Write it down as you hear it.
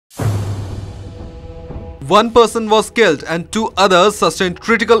One person was killed and two others sustained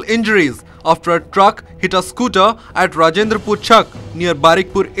critical injuries after a truck hit a scooter at Rajendrapur chhak near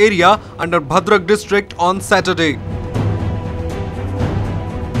Barikpur area under Bhadrak district on Saturday.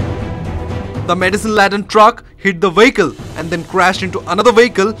 The medicine-laden truck hit the vehicle and then crashed into another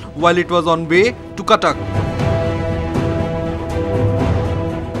vehicle while it was on way to Cuttack.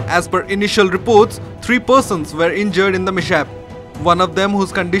 As per initial reports, 3 persons were injured in the mishap. One of them,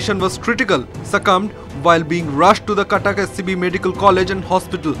 whose condition was critical, succumbed while being rushed to the Cuttack SCB Medical College and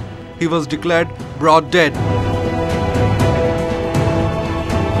Hospital. He was declared brought dead.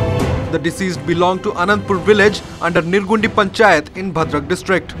 The deceased belonged to Anandpur village under Nirgundi Panchayat in Bhadrak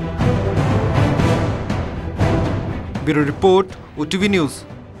district. Bureau Report, OTV News.